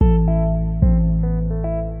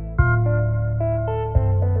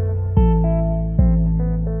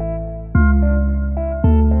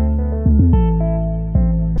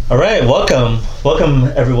All right, welcome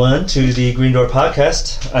everyone to the Green Door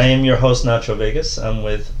podcast. I am your host Nacho Vegas. I'm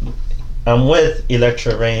with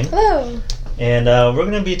Electra Rayne. Hello. And we're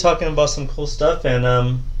going to be talking about some cool stuff, and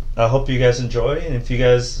I hope you guys enjoy. And if you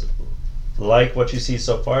guys like what you see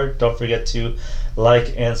so far, don't forget to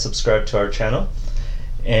like and subscribe to our channel.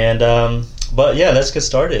 And but yeah, let's get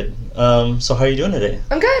started. So how are you doing today?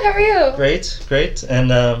 I'm good. How are you? Great.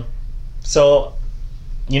 And so,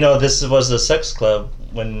 this was the sex club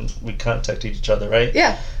when we contacted each other, right?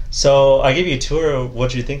 Yeah. So I gave you a tour.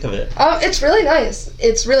 What do you think of it? It's really nice.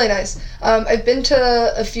 I've been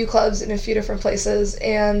to a few clubs in a few different places,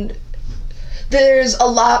 and there's a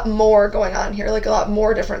lot more going on here, like a lot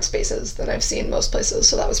more different spaces than I've seen most places,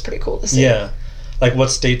 so that was pretty cool to see. Yeah. Like, what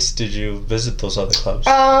states did you visit those other clubs?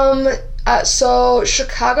 So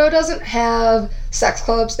Chicago doesn't have sex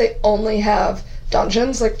clubs. They only have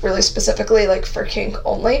dungeons, like really specifically like for kink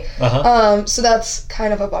only. So that's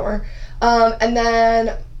kind of a bummer. And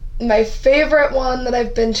then my favorite one that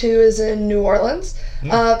I've been to is in New Orleans.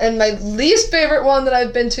 And my least favorite one that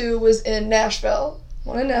I've been to was in Nashville.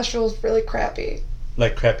 One in Nashville is really crappy.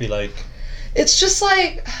 Like crappy, like? It's just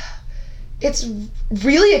like, it's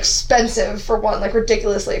really expensive for one, like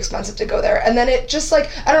ridiculously expensive to go there. And then it just like,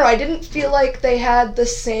 I don't know, I didn't feel like they had the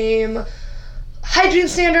same hygiene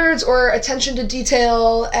standards or attention to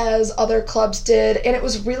detail as other clubs did, and it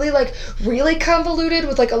was really convoluted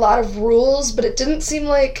with like a lot of rules, but it didn't seem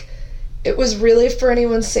like it was really for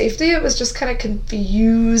anyone's safety. It was just kind of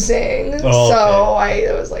confusing. So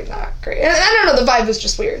it was like not great, and I don't know, the vibe was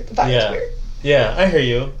just weird. Was weird. Yeah, I hear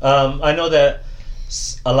you. I know that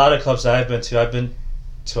a lot of clubs that I've been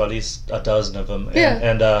to at least a dozen of them,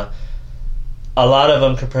 and a lot of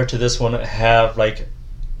them compared to this one have like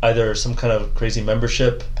either some kind of crazy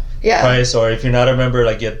membership price, or if you're not a member,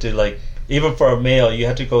 like you have to, like, even for a male, you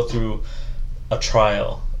have to go through a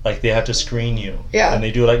trial. Like, they have to screen you. Yeah. And they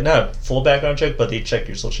do, like, not full background check, but they check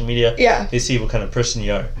your social media. Yeah. They see what kind of person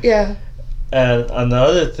you are. Yeah. And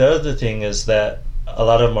the other thing is that a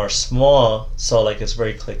lot of them are small, so, like, it's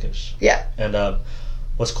very cliquish. Yeah. And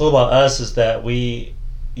what's cool about us is that you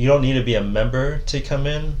don't need to be a member to come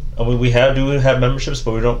in. I mean, we do have memberships,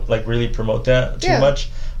 but we don't, like, really promote that too much.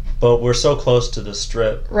 But we're so close to the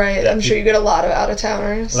strip. Right, I'm sure you get a lot of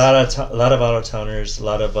out-of-towners. A lot of out-of-towners, a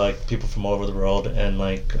lot of like people from all over the world, and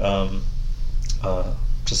like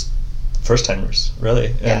just first-timers,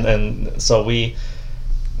 really. And so we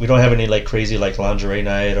don't have any like crazy like lingerie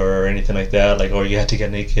night or anything like that, like, or you have to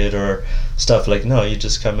get naked or stuff. Like, no, you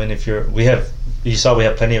just come in. We have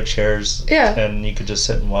plenty of chairs. Yeah. And you could just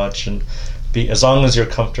sit and watch and be, as long as you're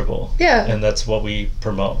comfortable. Yeah. And that's what we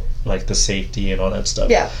promote, like the safety and all that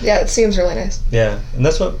stuff. Yeah, it seems really nice. Yeah, and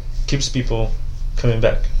that's what keeps people coming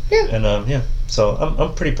back. Yeah. And so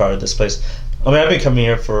I'm pretty proud of this place. I mean, I've been coming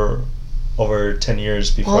here for over 10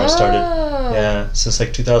 years before I started. Yeah, since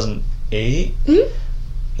like 2008. Mm-hmm.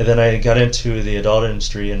 And then I got into the adult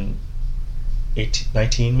industry in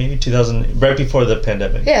 2000, right before the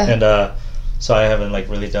pandemic. Yeah. And so I haven't like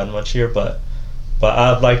really done much here, but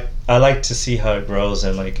I like to see how it grows,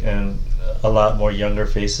 and a lot more younger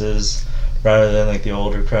faces rather than like the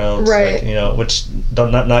older crowds, right? Like, which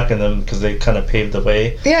not knocking them because they kind of paved the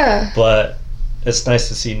way. Yeah. But it's nice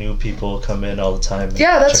to see new people come in all the time.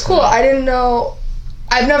 Yeah, that's cool. I didn't know.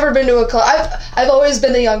 I've never been to a club. I've always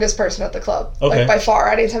been the youngest person at the club, like by far.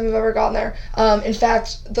 Anytime I've ever gone there. In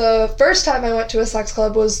fact, the first time I went to a sex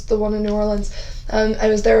club was the one in New Orleans. I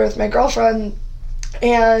was there with my girlfriend,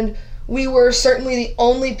 and we were certainly the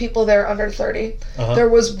only people there under 30. There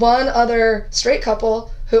was one other straight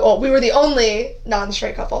couple we were the only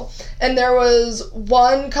non-straight couple. And there was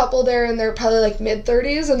one couple there, and they're probably like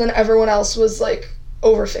mid-30s, and then everyone else was like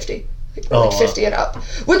over 50. Like 50 and up.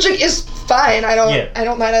 Which like is fine. I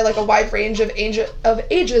don't mind. I like a wide range of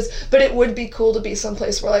ages, but it would be cool to be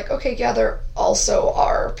someplace where like, okay, yeah, there also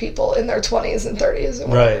are people in their 20s and 30s and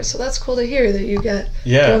whatever. Right. So that's cool to hear that you get a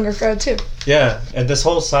younger crowd too. Yeah, and this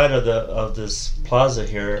whole side of this plaza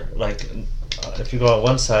here, like if you go on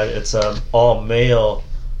one side, it's all male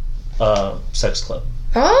sex club.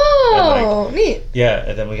 Oh, like, neat. Yeah,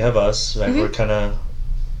 and then we have us. Like we're kind of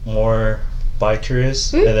more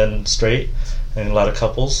bi-curious, and then straight, and a lot of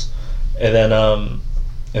couples, and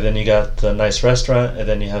then you got the nice restaurant, and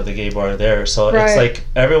then you have the gay bar there. So it's like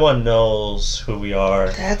everyone knows who we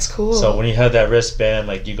are. That's cool. So when you have that wristband,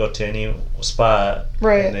 like you go to any spot,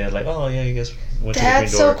 and they're like, oh yeah, you guys went to the Green Door.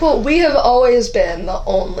 That's so cool. We have always been the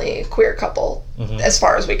only queer couple, as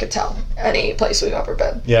far as we could tell, any place we've ever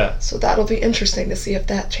been. Yeah. So that'll be interesting to see if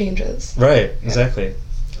that changes. Right. Exactly.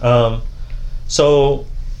 So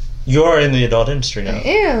You're in the adult industry now. I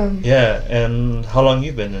am. Yeah, and how long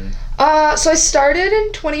you been in? So I started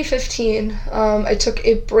in 2015. I took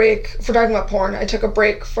a break, for talking about porn, I took a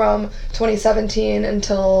break from 2017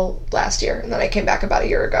 until last year, and then I came back about a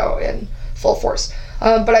year ago in full force.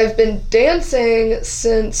 But I've been dancing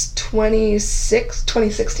since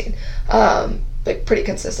 2016, like pretty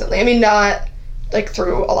consistently. I mean, not like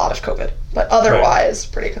through a lot of COVID, but otherwise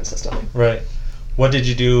pretty consistently. Right. What did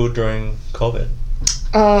you do during COVID?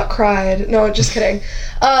 Cried. No, just kidding.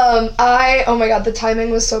 Oh my god, the timing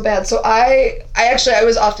was so bad. So I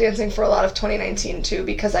was off dancing for a lot of 2019 too,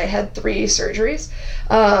 because I had 3 surgeries.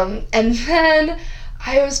 And then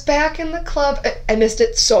I was back in the club. I missed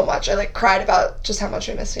it so much. I like cried about just how much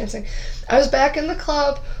I missed dancing. I was back in the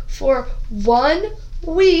club for 1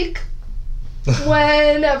 week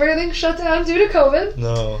when everything shut down due to COVID.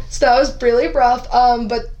 No. So that was really rough.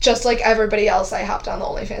 But just like everybody else, I hopped on the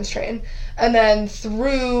OnlyFans train. And then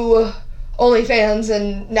through OnlyFans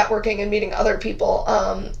and networking and meeting other people,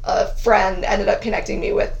 a friend ended up connecting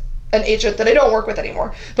me with an agent that I don't work with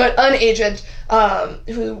anymore, but an agent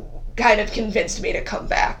who kind of convinced me to come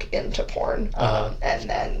back into porn. And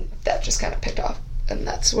then that just kind of picked off. And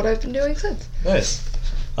that's what I've been doing since. Nice.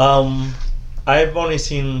 I've only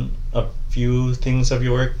seen a few things of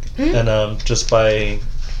your work, and just by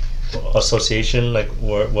association, like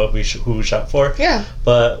who we shot for. Yeah.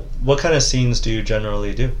 But what kind of scenes do you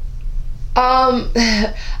generally do?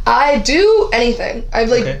 I do anything. I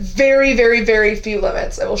have very, very, very few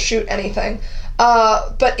limits. I will shoot anything.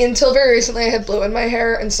 But until very recently I had blue in my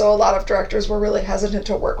hair, and so a lot of directors were really hesitant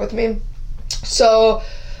to work with me. So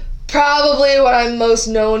probably what I'm most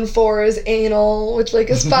known for is anal, which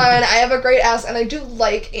is fine. I have a great ass and I do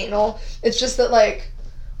like anal. It's just that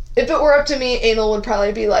if it were up to me, anal would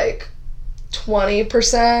probably be 20%,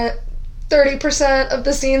 30% of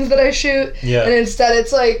the scenes that I shoot. Yeah. And instead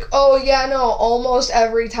it's almost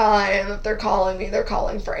every time if they're calling me, they're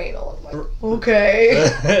calling for anal. I'm like,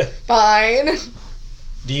 okay, fine.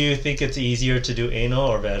 Do you think it's easier to do anal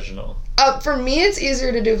or vaginal? For me, it's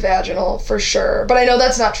easier to do vaginal for sure, but I know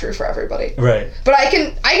that's not true for everybody. Right. But I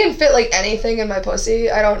can fit anything in my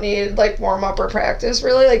pussy. I don't need warm up or practice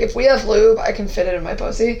really. If we have lube, I can fit it in my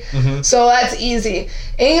pussy. Mm-hmm. So that's easy.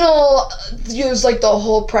 Anal use the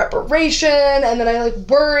whole preparation, and then I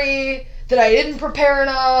worry that I didn't prepare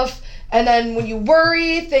enough, and then when you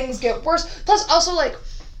worry, things get worse. Plus, also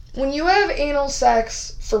when you have anal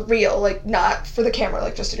sex for real, not for the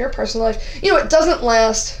camera, just in your personal life, it doesn't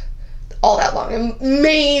last all that long, and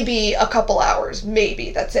maybe a couple hours,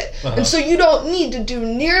 maybe that's it. And so you don't need to do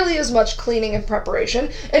nearly as much cleaning and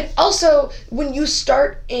preparation. And also, when you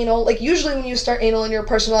start anal, usually when you start anal in your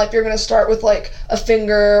personal life, you're going to start with a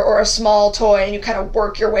finger or a small toy, and you kind of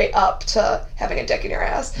work your way up to having a dick in your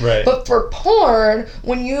ass. Right. But for porn,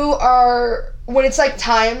 when it's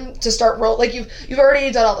time to start you've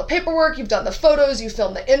already done all the paperwork, you've done the photos, you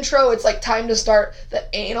filmed the intro, it's time to start the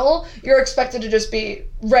anal. You're expected to just be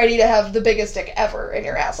ready to have the biggest dick ever in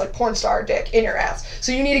your ass, porn star dick in your ass.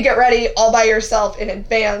 So you need to get ready all by yourself in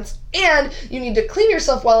advance, and you need to clean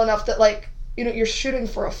yourself well enough that you're shooting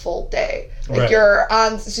for a full day. Right. You're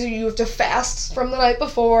on, so you have to fast from the night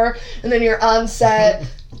before, and then you're on set.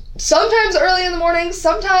 Sometimes early in the morning,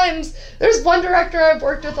 sometimes there's one director I've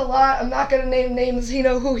worked with a lot. I'm not going to name names, you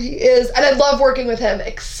know who he is, and I love working with him,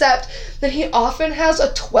 except that he often has a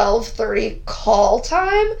 12:30 call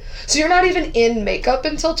time, so you're not even in makeup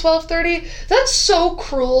until 12:30. That's so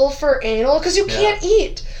cruel for anal, because you can't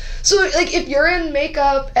eat. So, if you're in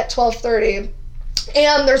makeup at 12:30,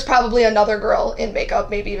 and there's probably another girl in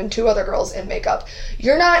makeup, maybe even 2 other girls in makeup,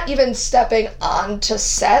 you're not even stepping onto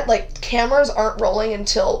set. Cameras aren't rolling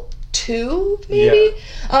until 2, maybe.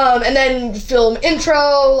 Yeah. And then film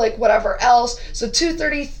intro, whatever else. So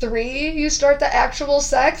 2:33, you start the actual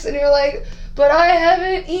sex, and you're but I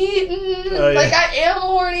haven't eaten. Oh, yeah. I am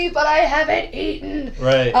horny, but I haven't eaten.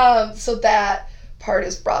 Right. So that part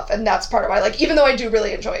is rough, and that's part of why, even though I do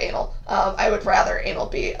really enjoy anal, I would rather anal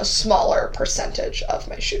be a smaller percentage of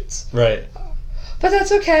my shoots. Right. But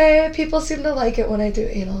that's okay. People seem to like it when I do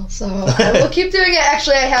anal, so I will keep doing it.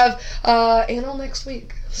 Actually, I have anal next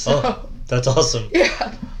week. So. Oh, that's awesome.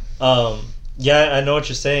 Yeah. Yeah, I know what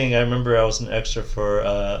you're saying. I remember I was an extra for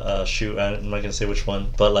a shoot. I'm not gonna say which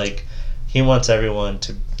one, but he wants everyone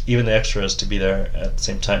to, even the extras, to be there at the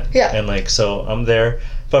same time. Yeah. And so I'm there.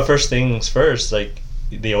 But first things first,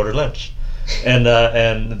 they order lunch, and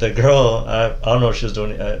the girl, I don't know if she was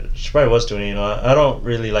doing, she probably was doing, I don't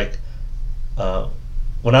really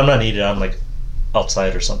when I'm not needed, I'm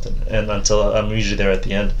outside or something, and until I'm usually there at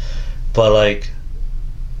the end, but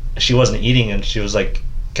she wasn't eating, and she was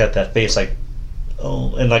got that face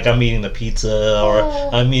oh, and like I'm eating the pizza, or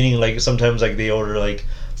I'm eating like sometimes like they order like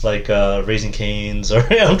Raising Cane's, or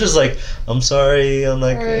I'm just like, I'm sorry, I'm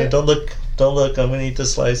like, don't look, I'm gonna eat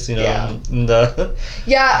this slice, you know. Yeah. And,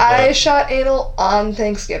 I shot anal on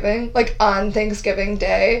Thanksgiving, like on Thanksgiving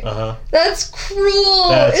Day. That's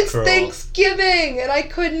cruel. It's cruel. Thanksgiving, and I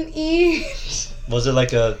couldn't eat. Was it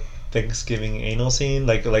like a Thanksgiving anal scene?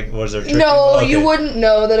 Like was there turkey? No, you wouldn't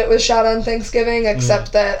know that it was shot on Thanksgiving,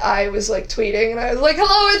 except that I was like tweeting and I was like,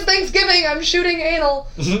 hello, it's Thanksgiving, I'm shooting anal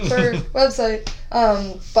for website.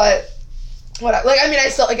 But what I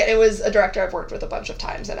still, again, it was a director I've worked with a bunch of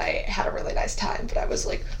times and I had a really nice time, but I was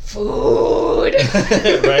like, food.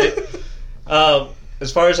 Right.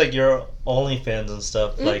 As far as like your OnlyFans and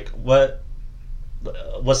stuff, like what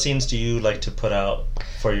scenes do you like to put out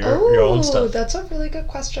for your own stuff? That's a really good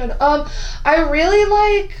question. I really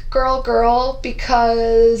like girl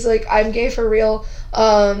because like I'm gay for real.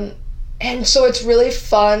 And so it's really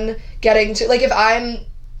fun getting to, like, if I'm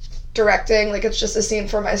directing, like it's just a scene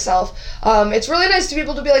for myself, it's really nice to be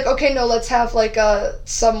able to be like, okay, no, let's have like a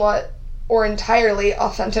somewhat or entirely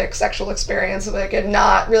authentic sexual experience, like, and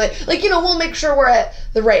not really, like, you know, we'll make sure we're at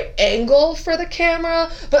the right angle for the camera,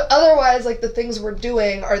 but otherwise, like, the things we're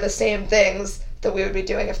doing are the same things that we would be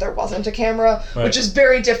doing if there wasn't a camera, which is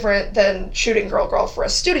very different than shooting girl for a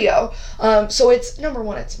studio. So it's, number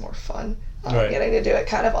one, it's more fun. Getting to do it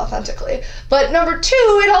kind of authentically. But number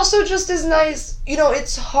two, it also just is nice, you know,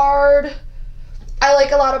 it's hard. I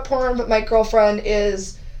like a lot of porn, but my girlfriend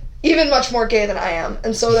is even much more gay than I am.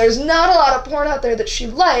 And so there's not a lot of porn out there that she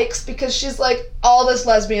likes because she's like, all this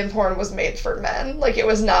lesbian porn was made for men. Like, it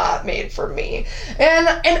was not made for me.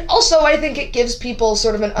 And also I think it gives people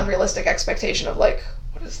sort of an unrealistic expectation of like,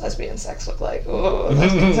 what does lesbian sex look like? Ooh,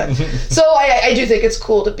 lesbian sex. So I do think it's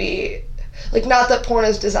cool to be, like, not that porn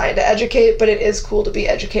is designed to educate, but it is cool to be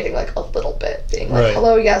educating, like, a little bit. Being like,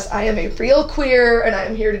 hello, yes, I am a real queer, and I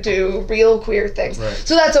am here to do real queer things.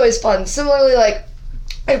 So that's always fun. Similarly, like,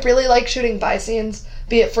 I really like shooting bi scenes,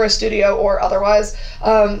 be it for a studio or otherwise.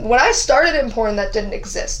 When I started in porn, that didn't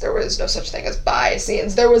exist. There was no such thing as bi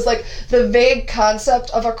scenes. There was, like, the vague concept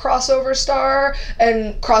of a crossover star,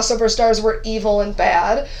 and crossover stars were evil and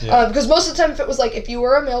bad. Because most of the time, if it was, like, if you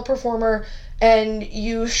were a male performer and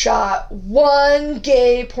you shot one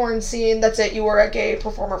gay porn scene, that's it, you were a gay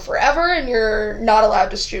performer forever, and you're not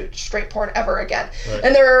allowed to shoot straight porn ever again.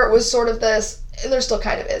 And there was sort of this, and there still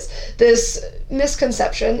kind of is, this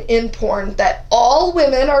misconception in porn that all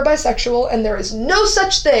women are bisexual and there is no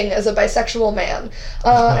such thing as a bisexual man.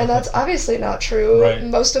 And that's obviously not true.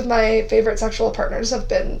 Most of my favorite sexual partners have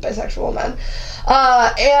been bisexual men.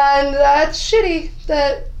 And that's shitty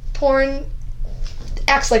that porn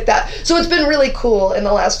acts like that. So it's been really cool in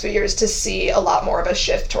the last few years to see a lot more of a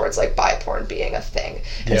shift towards like bi porn being a thing.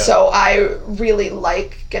 And so I really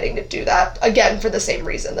like getting to do that, again, for the same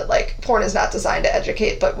reason that like porn is not designed to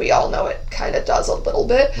educate, but we all know it kind of does a little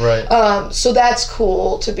bit. So that's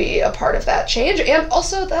cool to be a part of that change, and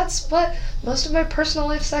also that's what most of my personal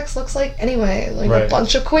life sex looks like anyway, like a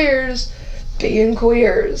bunch of queers being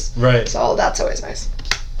queers. So that's always nice.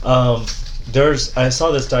 I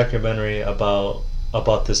saw this documentary about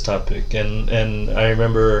this topic, and I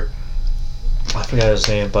remember, I forgot his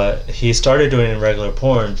name, but he started doing regular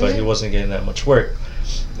porn, but he wasn't getting that much work,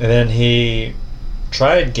 and then he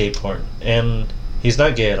tried gay porn, and he's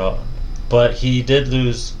not gay at all, but he did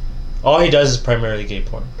lose, all he does is primarily gay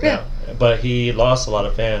porn now, but he lost a lot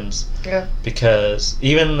of fans because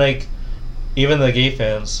even the gay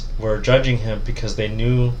fans were judging him because they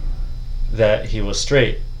knew that he was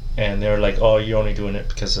straight. And they're like, "Oh, you're only doing it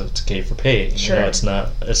because it's gay for pay. You know, it's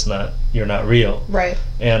not. You're not real."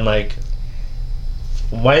 And like,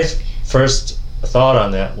 my first thought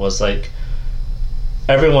on that was like,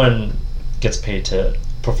 everyone gets paid to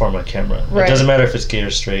perform on camera. It doesn't matter if it's gay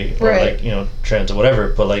or straight or like, you know, trans or whatever.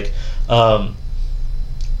 But like,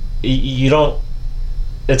 you don't.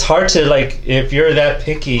 It's hard to like, if you're that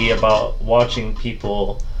picky about watching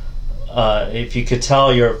people. If you could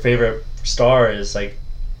tell your favorite star is like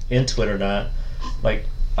into it or not, like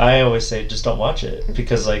I always say, just don't watch it,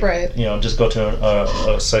 because like you know, just go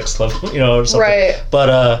to a sex club, you know, or something. But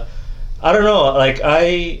I don't know, like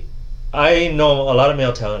I know a lot of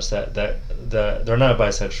male talents that they're not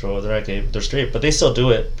bisexual, they're not gay, they're straight, but they still do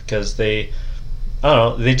it because they, I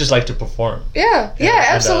don't know, they just like to perform.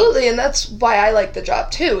 Absolutely. And that's why I like the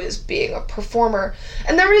job too, is being a performer.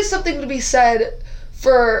 And there is something to be said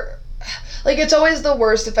for, like, it's always the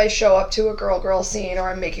worst if I show up to a girl scene, or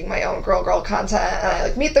I'm making my own girl content, and I,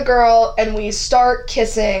 like, meet the girl, and we start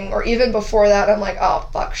kissing, or even before that, I'm like, oh,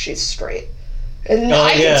 fuck, she's straight. And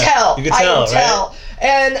I can tell. You can tell, right?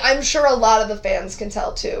 And I'm sure a lot of the fans can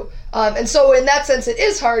tell too. And so in that sense, it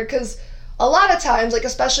is hard because a lot of times, like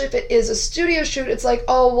especially if it is a studio shoot, it's like,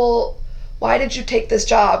 oh, well, why did you take this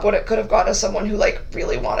job when it could have gone to someone who like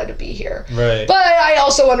really wanted to be here? Right. But I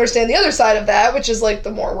also understand the other side of that, which is like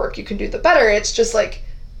the more work you can do, the better. It's just like,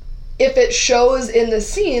 if it shows in the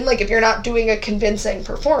scene, like if you're not doing a convincing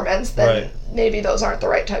performance, then maybe those aren't the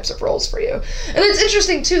right types of roles for you. And it's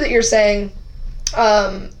interesting too that you're saying,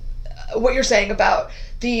 what you're saying about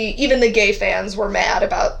even the gay fans were mad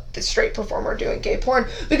about the straight performer doing gay porn,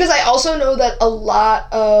 because I also know that a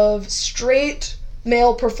lot of straight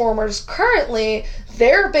male performers currently,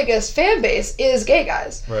 their biggest fan base is gay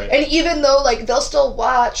guys. Right. And even though like they'll still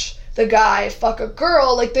watch the guy fuck a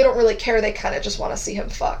girl, like they don't really care, they kind of just want to see him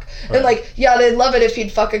fuck. Right. And like, yeah, they'd love it if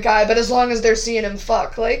he'd fuck a guy, but as long as they're seeing him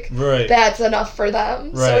fuck, like that's enough for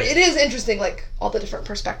them. Right. So it is interesting, like all the different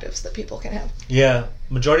perspectives that people can have. Yeah,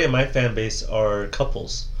 majority of my fan base are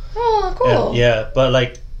couples. Oh, cool. And, but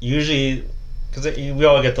like usually, because we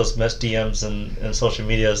all get those mess DMs and social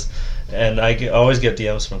medias, and I always get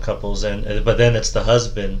DMs from couples, but then it's the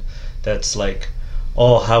husband that's like,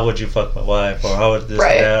 oh, how would you fuck my wife, or how would this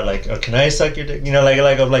and that, like, or can I suck your dick,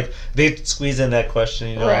 like they squeeze in that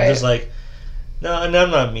question, I'm just like, no, and I'm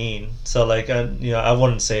not mean, so like, I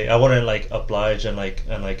wouldn't like oblige and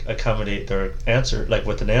accommodate their answer, like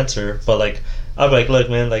with an answer, but like I'd be like, look,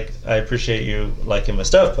 man, like I appreciate you liking my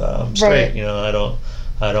stuff, but I'm straight, I don't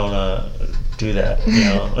do that,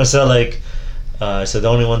 and so like, so the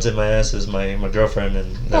only ones in my ass is my girlfriend,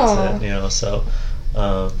 and that's it, so.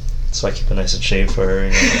 So I keep a nice and shaved for her.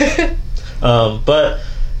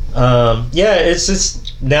 It's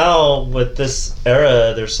just now with this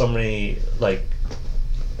era, there's so many like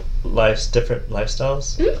different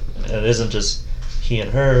lifestyles, and it isn't just he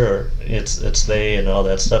and her, or it's they and all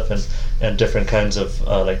that stuff, and different kinds of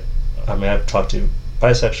I've talked to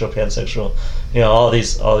bisexual, pansexual,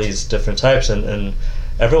 all these different types, and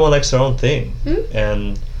everyone likes their own thing,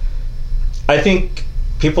 and I think.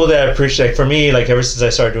 People that appreciate, like for me, like ever since I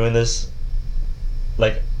started doing this,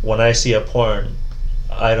 like when I see a porn,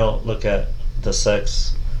 I don't look at the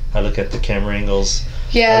sex. I look at the camera angles.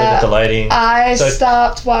 Yeah. I look at the lighting. I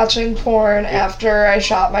stopped watching porn after I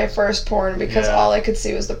shot my first porn because all I could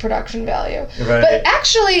see was the production value. Right. But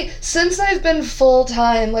actually, since I've been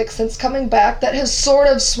full-time, like since coming back, that has sort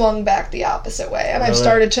of swung back the opposite way. And I've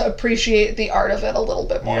started to appreciate the art of it a little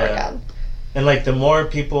bit more again. And like the more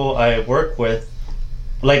people I work with,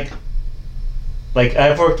 like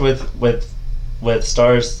I've worked with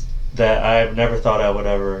stars that I've never thought I would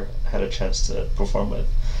ever had a chance to perform with,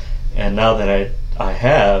 and now that I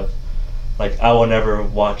have, like I will never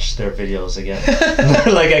watch their videos again.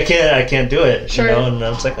 Like I can't do it, and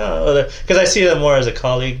I'm just like, oh, because I see them more as a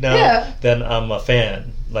colleague now than I'm a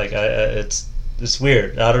fan. Like it's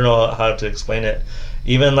weird. I don't know how to explain it.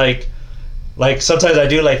 Even like sometimes I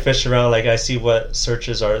do like fish around, like I see what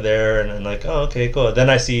searches are there, and like, oh, okay, cool. Then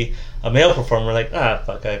I see a male performer, like,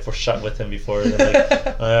 fuck, I've shot with him before. And I'm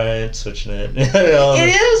like, alright, switching it.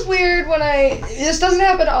 It is weird when this doesn't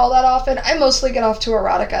happen all that often. I mostly get off to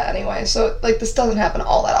erotica anyway, so like this doesn't happen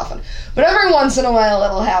all that often. But every once in a while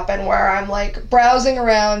it'll happen where I'm like browsing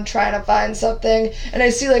around trying to find something, and I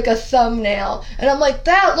see like a thumbnail, and I'm like,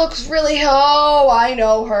 that looks really, I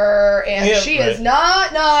know her, and she is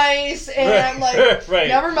not nice, and I'm like,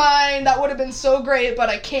 never mind, that would have been so great, but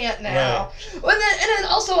I can't now. And then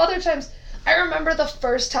also other times, I remember the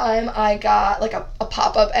first time I got like a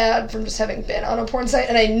pop-up ad from just having been on a porn site,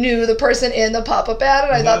 and I knew the person in the pop-up ad,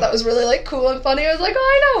 and I thought that was really like cool and funny. I was like, oh,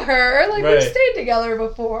 I know her, like we've stayed together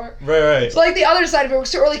before. Right. So like the other side of it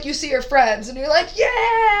works too, or like you see your friends and you're like,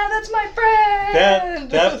 yeah, that's my friend.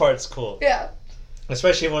 That part's cool. Yeah.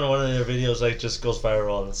 Especially when one of their videos like just goes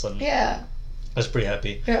viral all of a sudden. Yeah. I was pretty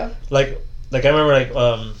happy. Yeah. Like I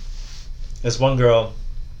remember this one girl,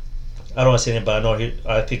 I don't want to say anything, but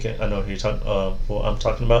I think I know who I'm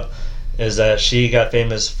talking about, is that she got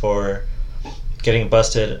famous for getting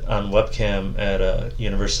busted on webcam at a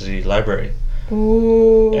university library.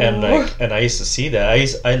 Ooh. And I used to see that. I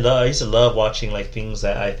used to love watching like things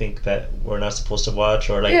that I think that we're not supposed to watch,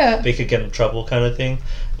 or like they could get in trouble kind of thing.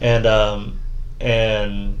 And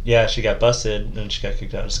she got busted and she got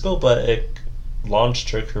kicked out of school, but it launched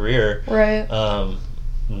her career. Right.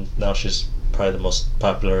 Now she's probably the most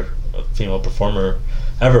popular female performer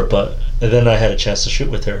ever, but then I had a chance to shoot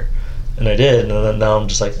with her, and I did, and then now I'm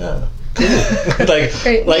just like, cool.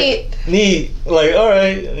 Neat, like, all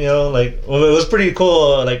right, it was pretty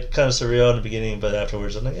cool, like kind of surreal in the beginning, but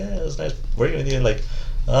afterwards I'm like, it was nice working with you, and like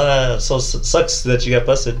So sucks that you got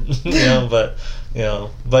busted, but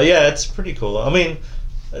yeah, it's pretty cool. I mean,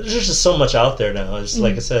 there's just so much out there now. It's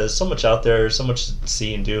like I said, there's so much out there, so much to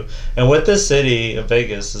see and do. And with this city of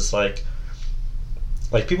Vegas, it's like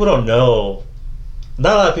people don't know.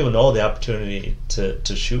 Not a lot of people know the opportunity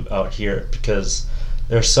to shoot out here because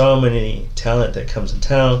there's so many talent that comes in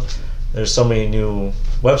town. There's so many new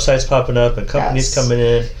websites popping up and companies coming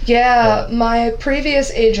in. Yeah, my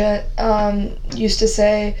previous agent used to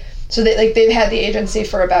say, so they've had the agency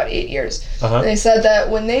for about 8 years. They said that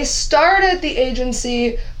when they started the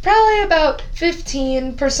agency, probably about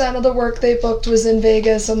 15% of the work they booked was in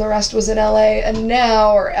Vegas and the rest was in LA. And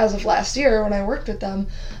now, or as of last year when I worked with them,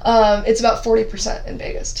 it's about 40% in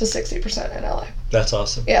Vegas to 60% in LA. That's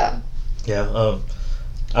awesome. Yeah. Yeah.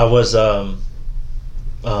 I was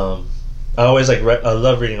I always I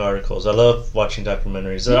love reading articles. I love watching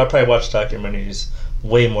documentaries. I probably watch documentaries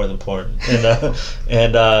way more than porn. And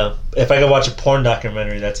if I could watch a porn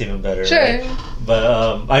documentary, that's even better. Sure. Right? But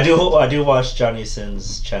I do watch Johnny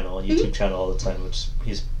Sin's YouTube channel all the time, which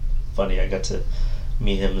he's funny. I got to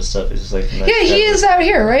meet him and stuff. He's just like nice he is out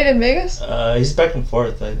here, right, in Vegas. He's back and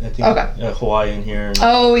forth. I think Hawaii and here. And,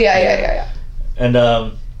 yeah. And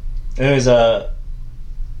anyways,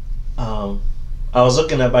 I was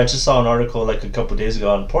looking up. I just saw an article like a couple days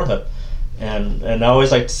ago on Pornhub, and I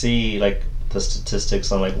always like to see like the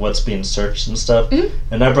statistics on like what's being searched and stuff.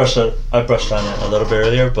 And I brushed on it a little bit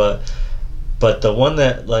earlier, but the one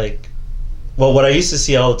that what I used to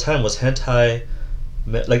see all the time was hentai,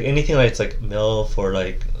 like anything that's like MILF or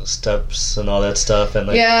like steps and all that stuff, and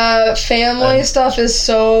family stuff is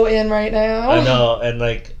so in right now. I know, and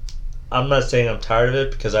like. I'm not saying I'm tired of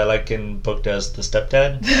it because I like getting booked as the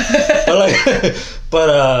stepdad,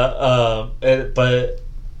 but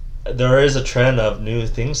there is a trend of new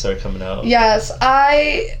things that are coming out. Yes,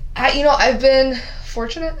 I've been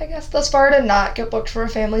fortunate, I guess, thus far to not get booked for a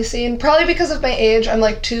family scene. Probably because of my age. I'm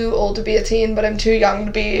like too old to be a teen, but I'm too young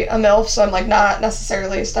to be a MILF, so I'm like not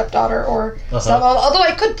necessarily a stepdaughter or stepmom. Although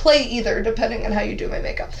I could play either, depending on how you do my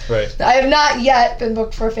makeup. Right. I have not yet been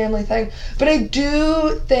booked for a family thing, but I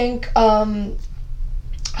do think, oh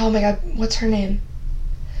my god, what's her name?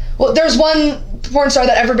 Well, there's one porn star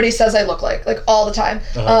that everybody says I look like all the time.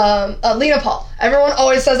 Lena Paul. Everyone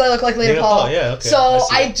always says I look like Lena Paul. Yeah, okay. So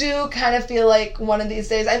I do kind of feel like one of these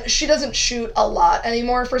days, she doesn't shoot a lot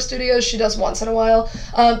anymore for studios. She does once in a while.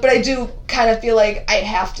 But I do kind of feel like I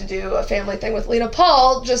have to do a family thing with Lena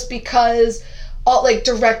Paul just because all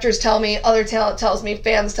directors tell me, other talent tells me,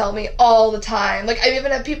 fans tell me all the time. I've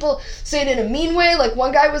even had people say it in a mean way.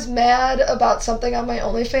 One guy was mad about something on my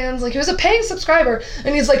OnlyFans. He was a paying subscriber,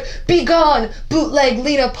 and he's like, "Be gone, bootleg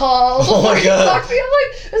Lena Paul." Oh my god! I'm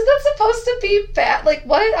like, is that supposed to be bad?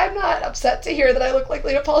 What? I'm not upset to hear that I look like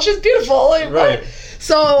Lena Paul. She's beautiful. Right. What?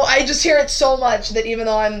 So I just hear it so much that even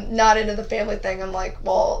though I'm not into the family thing, I'm like,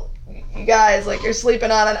 well, you guys, you're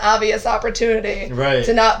sleeping on an obvious opportunity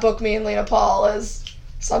to not book me and Lena Paul as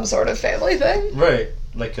some sort of family thing. Right.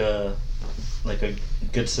 Like a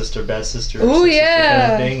good sister, bad sister. Ooh, yeah.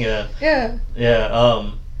 Kind of thing. Yeah.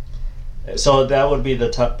 Yeah. So that would be the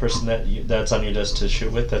top person that's on your list to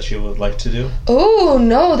shoot with that you would like to do? Oh,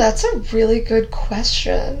 no, that's a really good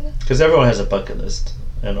question. Because everyone has a bucket list,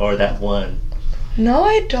 or that one. No,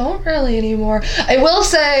 I don't really anymore. I will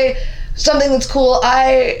say something that's cool.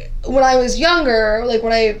 When I was younger,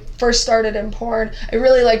 when I first started in porn, I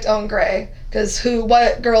really liked Owen Gray. Because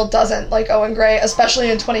what girl doesn't like Owen Gray?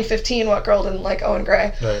 Especially in 2015, what girl didn't like Owen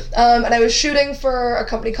Gray? Right. And I was shooting for a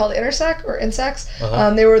company called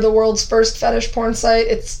Intersex. They were the world's first fetish porn site.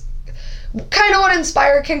 It's kind of what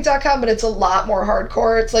inspired kink.com, but it's a lot more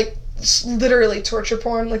hardcore. It's literally torture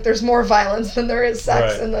porn. There's more violence than there is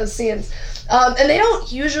sex in those scenes. And they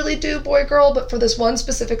don't usually do boy-girl, but for this one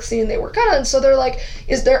specific scene they were gonna. And so they're like,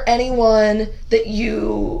 is there anyone that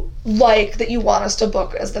you like that you want us to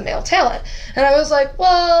book as the male talent? And I was like,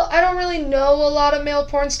 well, I don't really know a lot of male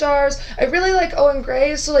porn stars. I really like Owen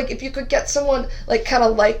Gray, so if you could get someone kind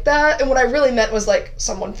of like that. And what I really meant was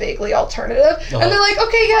someone vaguely alternative. And they're like,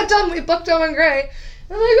 okay, yeah, done. We booked Owen Gray.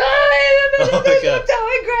 I'm like,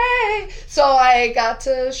 Owen Gray. So I got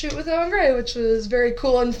to shoot with Owen Gray, which was very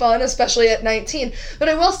cool and fun, especially at 19. But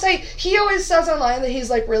I will say, he always says online that he's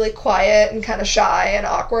really quiet and kind of shy and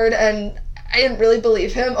awkward, and I didn't really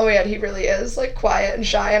believe him. Oh yeah, he really is quiet and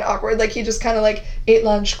shy and awkward. He just kind of ate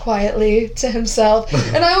lunch quietly to himself.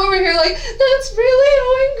 And I'm over here that's really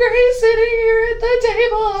Owen Gray sitting here at the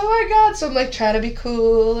table. Oh my god. So I'm trying to be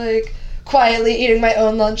cool, quietly eating my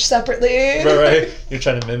own lunch separately. Right. You're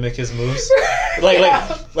trying to mimic his moves.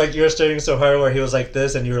 Like you were studying so hard where he was like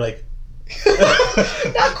this and you were like...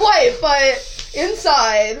 Not quite, but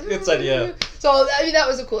inside. Inside, yeah. So, I mean, that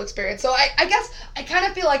was a cool experience. So, I guess I kind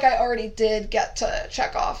of feel like I already did get to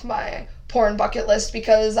check off my porn bucket list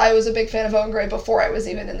because I was a big fan of Owen Gray before I was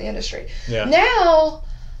even in the industry. Yeah. Now,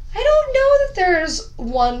 I don't know that there's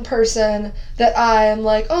one person that I'm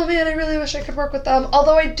like, oh man, I really wish I could work with them.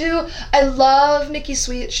 Although I love Nikki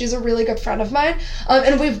Sweet. She's a really good friend of mine.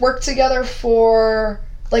 And we've worked together for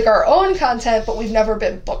like our own content, but we've never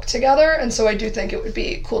been booked together. And so I do think it would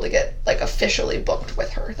be cool to get like officially booked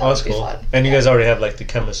with her. That would be cool. Fun. And you guys already have like the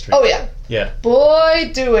chemistry. Oh yeah. Yeah.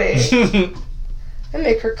 Boy, do we. I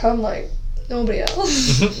make her come like nobody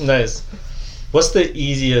else. Nice. What's the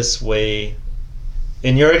easiest way,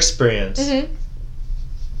 in your experience,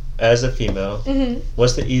 as a female,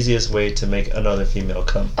 what's the easiest way to make another female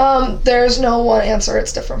come? There's no one answer.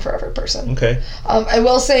 It's different for every person. Okay. I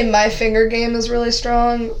will say my finger game is really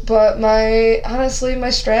strong, but my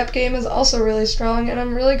strap game is also really strong, and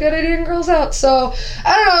I'm really good at eating girls out. So,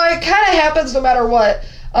 I don't know, it kind of happens no matter what.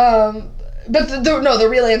 But the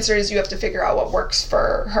real answer is you have to figure out what works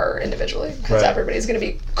for her individually, because everybody's going to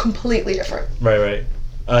be completely different. Right.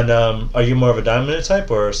 And are you more of a dominant type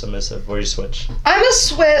or a submissive? Or you switch? I'm a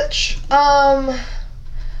switch. I'm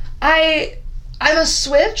a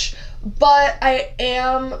switch, but I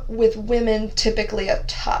am with women typically a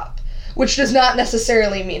top, which does not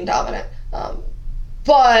necessarily mean dominant.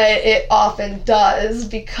 But it often does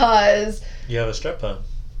because you have a strap-on.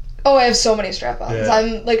 Oh, I have so many strap-ons. Yeah.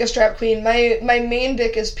 I'm like a strap queen. My main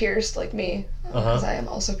dick is pierced, like me, because I am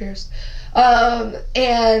also pierced.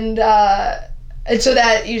 And so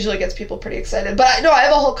that usually gets people pretty excited. But I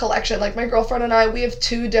have a whole collection. Like my girlfriend and I, we have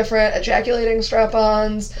 2 different ejaculating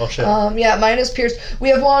strap-ons. Oh shit. Yeah, mine is pierced. We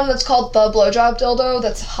have one that's called the blowjob dildo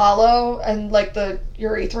that's hollow and like the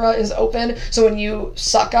urethra is open. So when you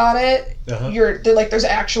suck on it, there's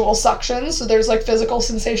actual suction. So there's like physical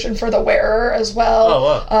sensation for the wearer as well. Oh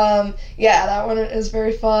wow. Yeah, that one is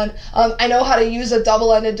very fun. I know how to use a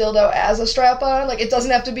double-ended dildo as a strap-on. Like it doesn't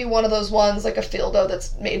have to be one of those ones like a dildo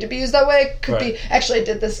that's made to be used that way. It could be. Actually, I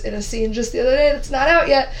did this in a scene just the other day that's not out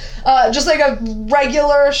yet. Just like a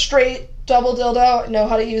regular straight double dildo. Know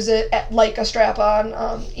how to use it like a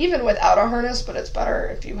strap-on, even without a harness, but it's better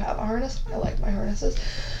if you have a harness. I like my harnesses.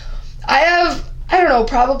 I have, I don't know,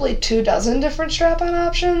 probably 24 different strap-on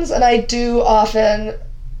options, and I do often,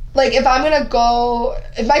 like if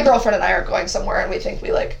my girlfriend and I are going somewhere and we think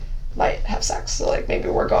we like might have sex, so like maybe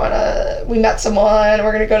we met someone,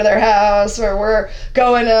 we're gonna go to their house, or we're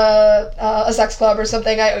going to a sex club or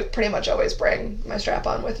something, I pretty much always bring my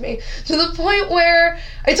strap-on with me, to the point where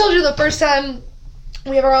I told you the first time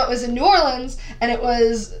we ever went was in New Orleans, and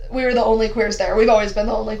we were the only queers there. We've always been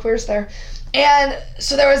the only queers there. And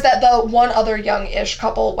so there was the one other young-ish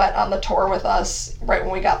couple went on the tour with us right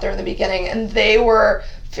when we got there in the beginning, and they were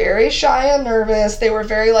very shy and nervous. They were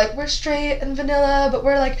very like, we're straight and vanilla, but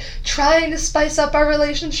we're like trying to spice up our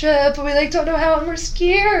relationship, but we like don't know how, and we're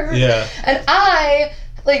scared. Yeah. And I,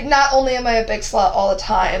 like, not only am I a big slut all the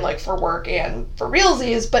time, like for work and for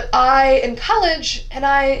realsies, but in college, and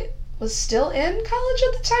I was still in college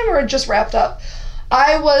at the time, or had just wrapped up,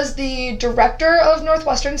 I was the director of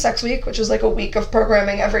Northwestern Sex Week, which is like a week of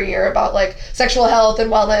programming every year about like sexual health and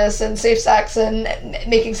wellness and safe sex and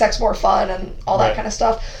making sex more fun and all that kind of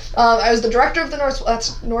stuff. I was the director of the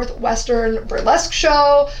Northwestern Burlesque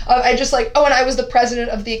Show. And I was the president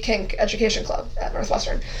of the Kink Education Club at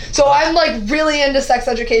Northwestern. So I'm like really into sex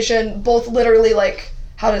education, both literally like,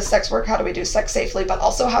 how does sex work? How do we do sex safely? But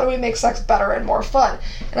also, how do we make sex better and more fun?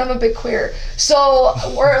 And I'm a big queer. So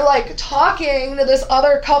we're like talking to this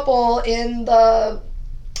other couple in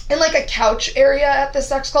like a couch area at the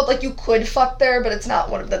sex club. Like you could fuck there, but it's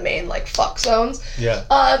not one of the main like fuck zones. Yeah.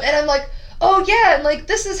 And I'm like, oh yeah, and like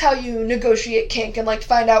this is how you negotiate kink and like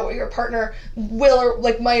find out what your partner will or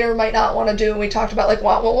like might or might not want to do. And we talked about like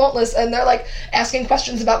want, won't list, and they're like asking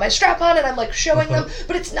questions about my strap-on, and I'm like showing them,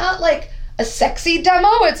 but it's not like a sexy demo.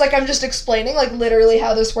 It's like I'm just explaining like literally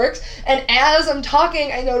how this works. And as I'm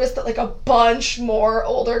talking, I noticed that like a bunch more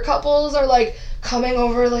older couples are like coming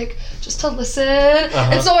over like just to listen.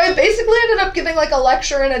 And so I basically ended up giving like a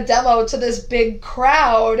lecture and a demo to this big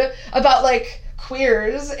crowd about like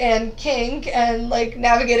queers and kink and like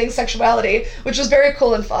navigating sexuality, which was very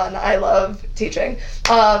cool and fun. I love teaching.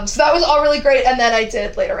 So that was all really great. And then I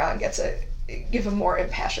did later on get to give a more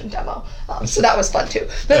impassioned demo. So that was fun too.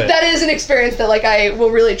 But that is an experience that like I will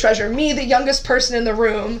really treasure. Me, the youngest person in the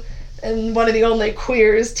room, and one of the only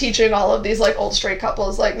queers teaching all of these like old straight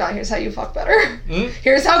couples like, nah, here's how you fuck better.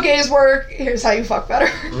 Here's how gays work. Here's how you fuck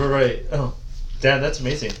better. Right. Oh, damn, that's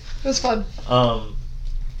amazing. It was fun.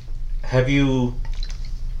 Have you...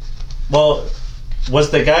 Well,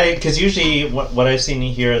 Was the guy, because usually what I've seen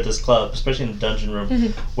here at this club, especially in the dungeon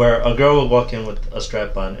room, where a girl will walk in with a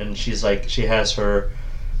strap on and she's like, she has her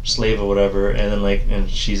slave or whatever, and then like, and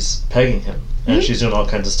she's pegging him and she's doing all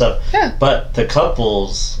kinds of stuff. Yeah. But the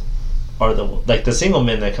couples are the single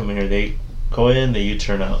men that come in here, they go in, they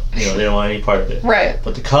U-turn out. You know, they don't want any part of it. Right.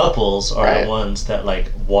 But the couples are the ones that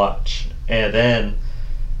like watch. And then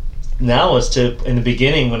now in the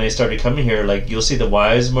beginning when they started coming here, like you'll see the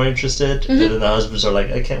wives more interested, and then the husbands are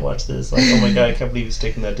like, I can't watch this. Like, oh my god, I can't believe he's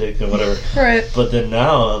taking that dick and whatever. Right. But then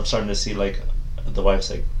now I'm starting to see like the wife's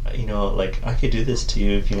like, you know, like I could do this to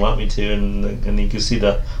you if you want me to, and you can see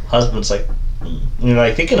the husband's like, you know,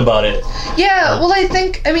 like thinking about it. Yeah, well, I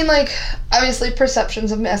think, I mean, like, obviously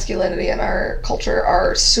perceptions of masculinity in our culture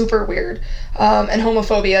are super weird, and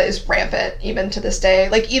homophobia is rampant even to this day.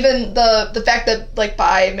 Like, even the fact that, like,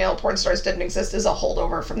 bi male porn stars didn't exist is a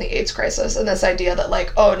holdover from the AIDS crisis, and this idea that,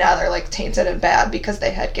 like, oh, now they're, like, tainted and bad because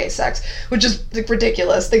they had gay sex, which is, like,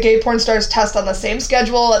 ridiculous. The gay porn stars test on the same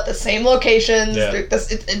schedule at the same locations. Yeah.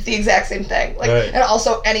 It's the exact same thing. Like, and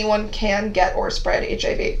also anyone can get or spread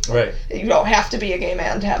HIV. Right. You don't have to be a gay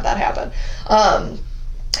man to have that happen.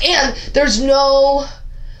 And there's no,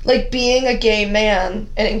 like, being a gay man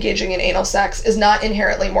and engaging in anal sex is not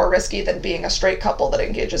inherently more risky than being a straight couple that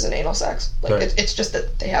engages in anal sex. Like, it's just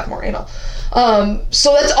that they have more anal.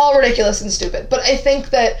 So that's all ridiculous and stupid. But I think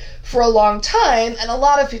that for a long time, and a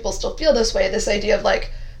lot of people still feel this way, this idea of,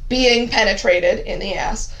 like, being penetrated in the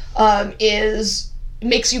ass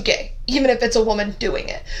makes you gay, even if it's a woman doing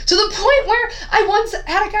it. To the point where I once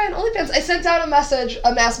had a guy on OnlyFans, I sent out a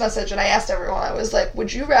mass message, and I asked everyone, I was like,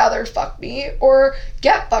 would you rather fuck me or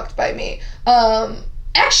get fucked by me?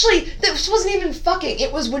 Actually, this wasn't even fucking.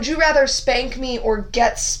 It was, would you rather spank me or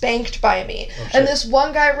get spanked by me? Oh, and this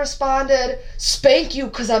one guy responded, spank you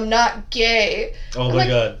because I'm not gay. Oh my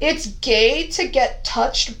god. It's gay to get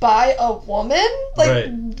touched by a woman?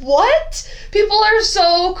 Like, what? People are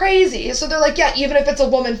so crazy. So they're like, yeah, even if it's a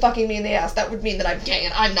woman fucking me in the ass, that would mean that I'm gay,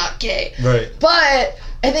 and I'm not gay. Right. But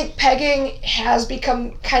I think pegging has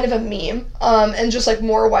become kind of a meme, and just like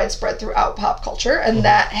more widespread throughout pop culture, and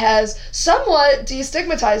that has somewhat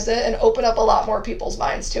destigmatized it and opened up a lot more people's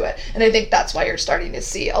minds to it. And I think that's why you're starting to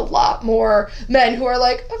see a lot more men who are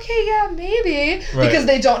like, okay, yeah, maybe, because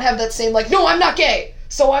they don't have that same like, no, I'm not gay,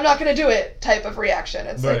 so I'm not going to do it type of reaction.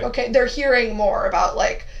 It's like, okay, they're hearing more about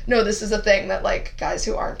like, no, this is a thing that like guys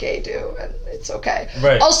who aren't gay do, and it's okay.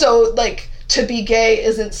 Right. Also, like, to be gay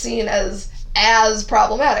isn't seen as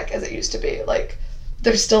problematic as it used to be. Like,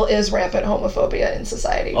 there still is rampant homophobia in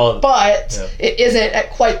society, but it isn't at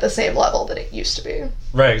quite the same level that it used to be.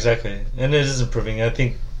 Right, exactly. And it is improving. I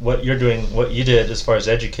think what you're doing, what you did as far as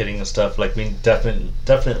educating and stuff, like, we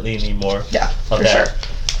definitely need more of that. Sure.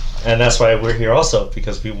 And that's why we're here also,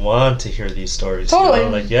 because we want to hear these stories. Totally. You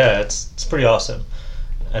know? Like, yeah, it's pretty awesome.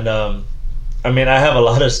 And I mean, I have a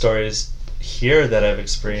lot of stories here that I've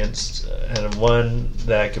experienced, and one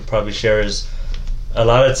that I could probably share is a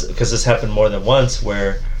lot of, because this happened more than once,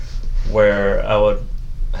 where I would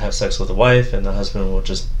have sex with a wife and the husband will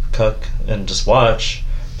just cuck and just watch,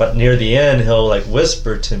 but near the end he'll like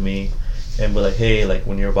whisper to me and be like, hey, like,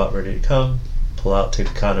 when you're about ready to come, pull out, take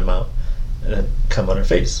the condom out, and then come on her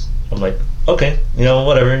face. I'm like, okay, you know,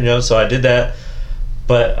 whatever, you know. So I did that,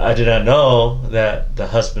 but I did not know that the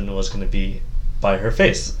husband was going to be by her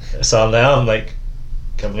face. So now I'm like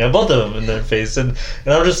coming on both of them in their face, and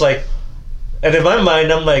I'm just like, and in my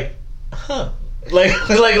mind I'm like, huh, like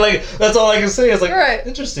that's all I can say. It's like,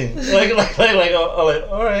 interesting, like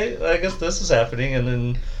all right, I guess this is happening. And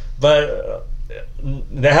then, but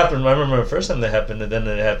that happened. I remember the first time that happened, and then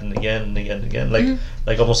it happened again and again and again.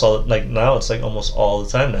 Like almost all, like now it's like almost all the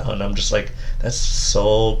time now, and I'm just like, that's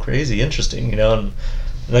so crazy interesting, you know. And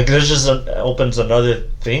like, there's just opens another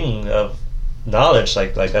thing of knowledge,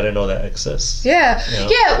 like I didn't know that exists. Yeah, you know?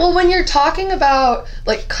 Yeah. Well, when you're talking about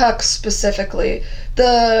like cucks specifically,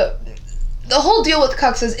 the whole deal with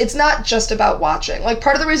cucks is it's not just about watching. Like,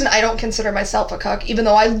 part of the reason I don't consider myself a cuck, even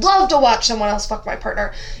though I love to watch someone else fuck my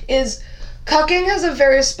partner, is cucking has a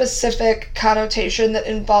very specific connotation that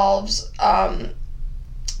involves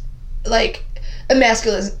like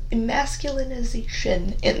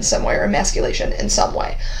emasculinization in some way, or emasculation in some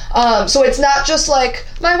way. So it's not just like,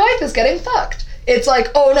 my wife is getting fucked. It's like,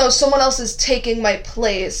 oh no, someone else is taking my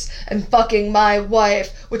place and fucking my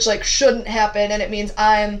wife, which like shouldn't happen, and it means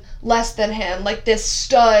I'm less than him. Like, this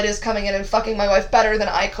stud is coming in and fucking my wife better than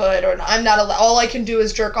I could, or I'm not allowed, all I can do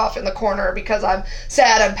is jerk off in the corner because I'm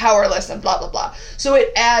sad and powerless and blah blah blah. So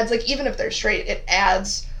it adds, like, even if they're straight, it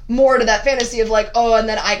adds more to that fantasy of like, oh, and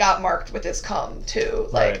then I got marked with his cum too.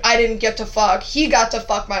 Like, I didn't get to fuck. He got to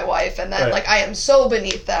fuck my wife, and then like I am so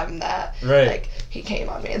beneath them that like he came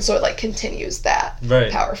on me, and so it like continues that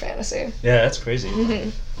power fantasy. Yeah, that's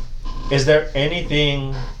crazy. Is there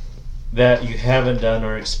anything that you haven't done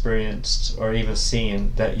or experienced or even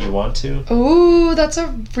seen that you want to? Ooh, that's a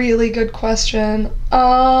really good question.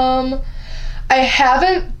 I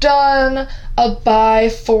haven't done a bi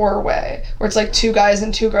 4-way where it's like 2 guys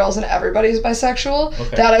and 2 girls and everybody's bisexual.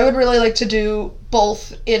 That I would really like to do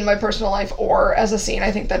both in my personal life or as a scene.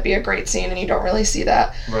 I think that'd be a great scene, and you don't really see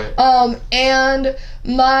that. And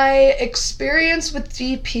my experience with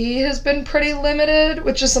DP has been pretty limited,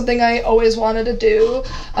 which is something I always wanted to do.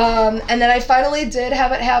 And then I finally did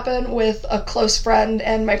have it happen with a close friend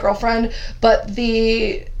and my girlfriend, but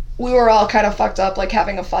we were all kind of fucked up, like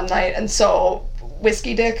having a fun night, and so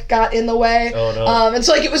whiskey dick got in the way. Oh, no. And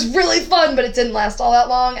so like it was really fun, but it didn't last all that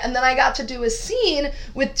long. And then I got to do a scene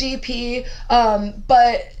with DP,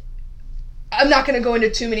 but I'm not going to go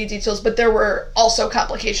into too many details, but there were also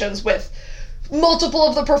complications with multiple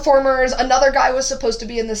of the performers. Another guy was supposed to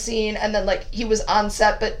be in the scene, and then like he was on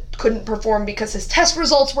set but couldn't perform because his test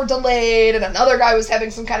results were delayed, and another guy was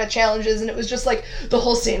having some kind of challenges, and it was just like the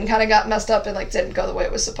whole scene kind of got messed up and like didn't go the way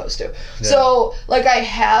it was supposed to. So like I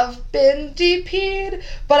have been DP'd,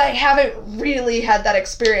 but I haven't really had that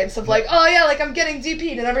experience of like, oh yeah, like I'm getting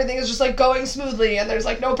DP'd and everything is just like going smoothly and there's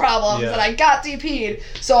like no problems and I got DP'd.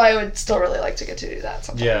 So I would still really like to get to do that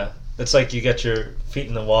sometime. It's like you get your feet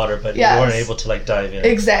in the water, but you weren't able to like dive in.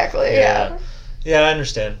 Exactly. Yeah, I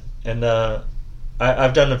understand. And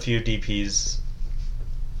I've done a few DPs,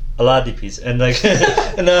 a lot of DPs, and like,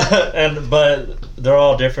 but they're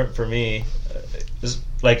all different for me.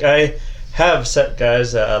 Like I have set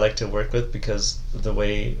guys that I like to work with because of the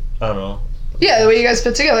way, I don't know. Yeah, the way you guys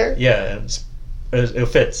fit together. Yeah, it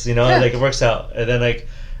fits, you know, like it works out. And then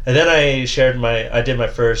I did my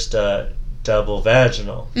first double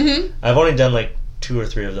vaginal. I've only done like 2 or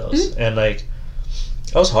 3 of those, and like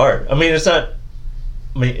it was hard. I mean,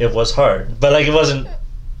 it was hard, but like it wasn't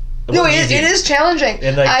it is challenging.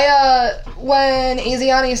 And like, when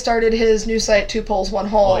Asiani started his new site, 2 Poles 1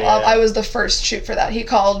 Hole, I was the first shoot for that. He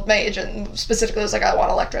called my agent and specifically was like, I want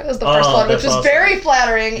Electra as the first one, which was very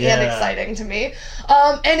flattering and exciting to me.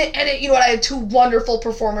 And you know what, I had 2 wonderful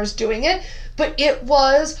performers doing it, but it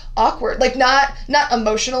was awkward. Like, not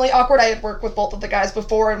emotionally awkward. I had worked with both of the guys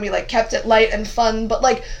before, and we, like, kept it light and fun, but,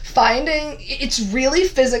 like, it's really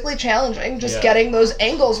physically challenging just getting those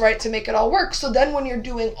angles right to make it all work. So then when you're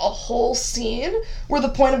doing a whole scene, where the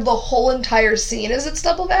point of the whole entire scene is it's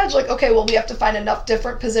double vag, like, okay, well, we have to find enough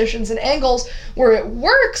different positions and angles where it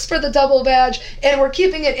works for the double vag, and we're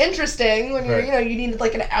keeping it interesting when you're, you know, you need,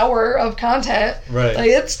 like, an hour of content. Right. Like,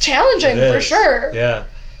 it's challenging for sure. Yeah.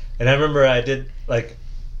 And I remember I did, like,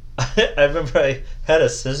 I remember I had a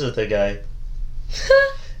scissor the guy.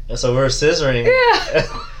 So we were scissoring. Yeah.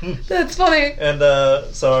 That's funny. And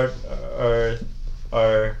so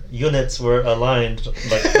our units were aligned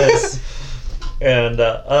like this and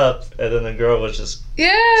up, and then the girl was just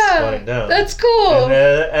squatting down. That's cool. And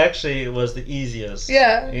that actually was the easiest.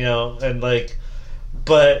 Yeah. You know, and like,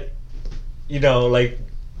 but, you know, like,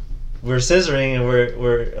 we're scissoring and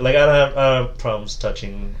we're like, I don't have problems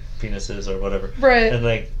touching penises or whatever, right? And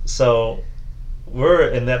like, so we're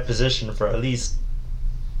in that position for at least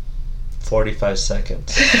 45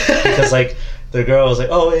 seconds because like the girl was like,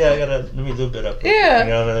 oh yeah, let me lube it up, you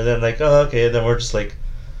know, and then like, oh okay, and then we're just like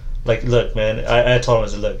look, man, I told him, I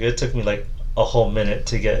said, look, it took me like a whole minute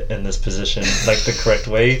to get in this position like the correct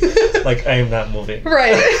way. Like, I am not moving,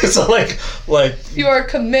 right? So like you are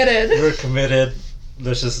committed. We're committed.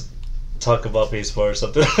 Let's just talk about baseball or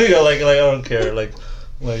something. You know, like I don't care,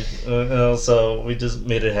 so we just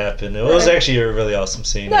made it happen. It was actually a really awesome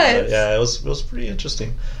scene. Nice. Yeah, it was pretty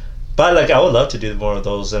interesting. But like, I would love to do more of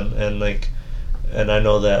those, and like, and I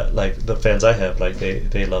know that like the fans I have, like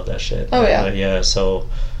they love that shit. Oh yeah. Yeah. So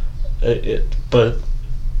but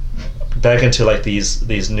back into like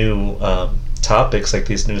these new topics, like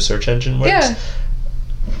these new search engine words. Yeah.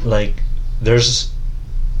 Like, there's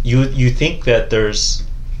you think that there's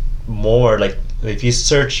more, like if you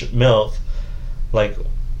search MILF, like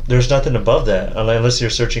there's nothing above that unless you're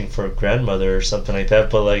searching for grandmother or something like that,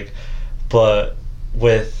 but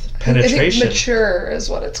with penetration, I think mature is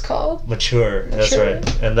what it's called. Mature. That's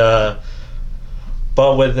right. And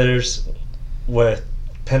but with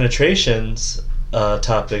penetrations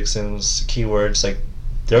topics and keywords, like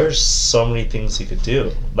there's so many things you could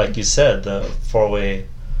do, like you said, the 4-way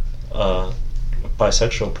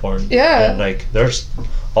bisexual porn, and like there's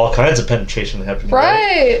all kinds of penetration happening,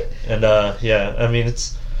 right? And I mean,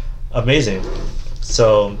 amazing.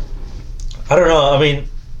 So I don't know. I mean,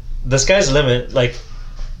 the sky's the limit. Like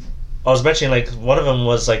I was mentioning, like one of them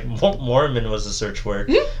was like Mormon was the search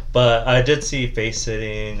word, but I did see face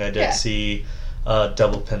sitting. I did see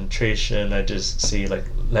double penetration. I just see like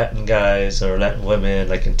Latin guys or Latin women,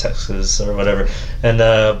 like in Texas or whatever. And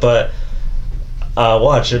but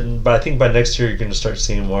watch it. But I think by next year you're gonna start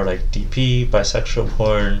seeing more like DP, bisexual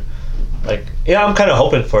porn. Like I'm kind of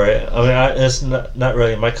hoping for it. I mean, it's not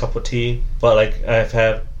really my cup of tea, but like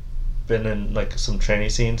I've been in like some tranny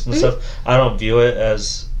scenes and stuff. I don't view it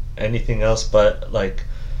as anything else but like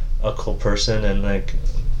a cool person and like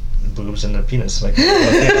boobs and a penis. Like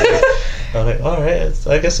I'm like, all right,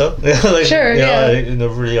 I guess so. Like, sure, they're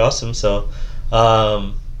really awesome. So,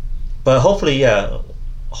 but hopefully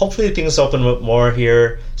things open up more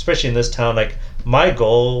here, especially in this town. Like my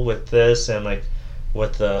goal with this and like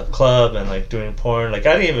with the club and like doing porn, like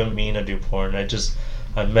I didn't even mean to do porn.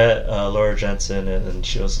 I met Laura Jensen and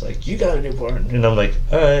she was like, you gotta do porn, and I'm like,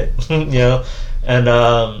 all right. And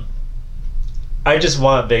I just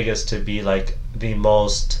want Vegas to be like the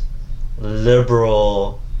most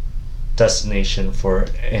liberal destination for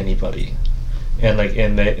anybody, and like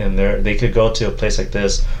they could go to a place like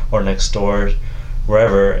this or next door,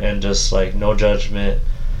 wherever, and just like no judgment,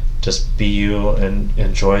 just be you and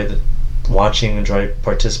enjoy watching, enjoy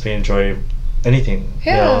participating, enjoy anything.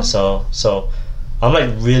 So I'm like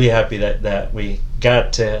really happy that we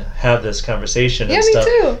got to have this conversation and stuff.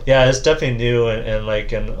 Me too. Yeah, it's definitely new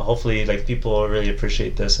and hopefully like people will really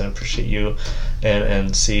appreciate this and appreciate you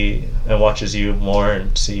and see and watches you more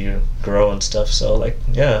and see you grow and stuff. So like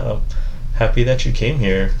I'm happy that you came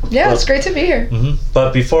here. Yeah, it's great to be here.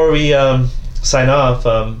 But before we sign off,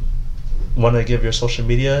 want to give your social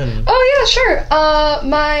media? Oh yeah, sure.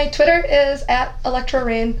 My Twitter is at Electra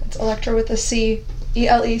Rayne. It's Electra with a C.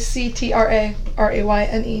 ELECTRARAYNE.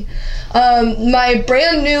 My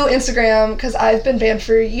brand new Instagram, because I've been banned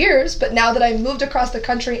for years, but now that I moved across the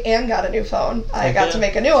country and got a new phone, I got to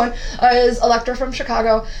make a new one, is Electra from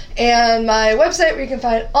Chicago. And my website where you can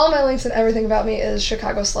find all my links and everything about me is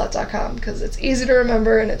chicagoslut.com, because it's easy to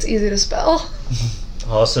remember and it's easy to spell.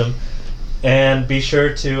 Awesome. And be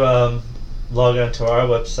sure to log on to our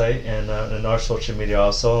website and our social media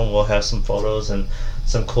also, and we'll have some photos and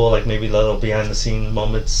some cool, like maybe little behind the scene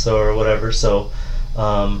moments or whatever. So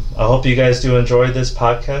I hope you guys do enjoy this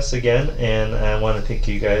podcast again, and I want to thank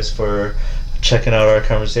you guys for checking out our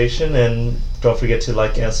conversation, and don't forget to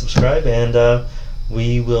like and subscribe, and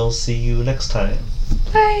we will see you next time.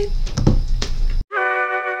 Bye.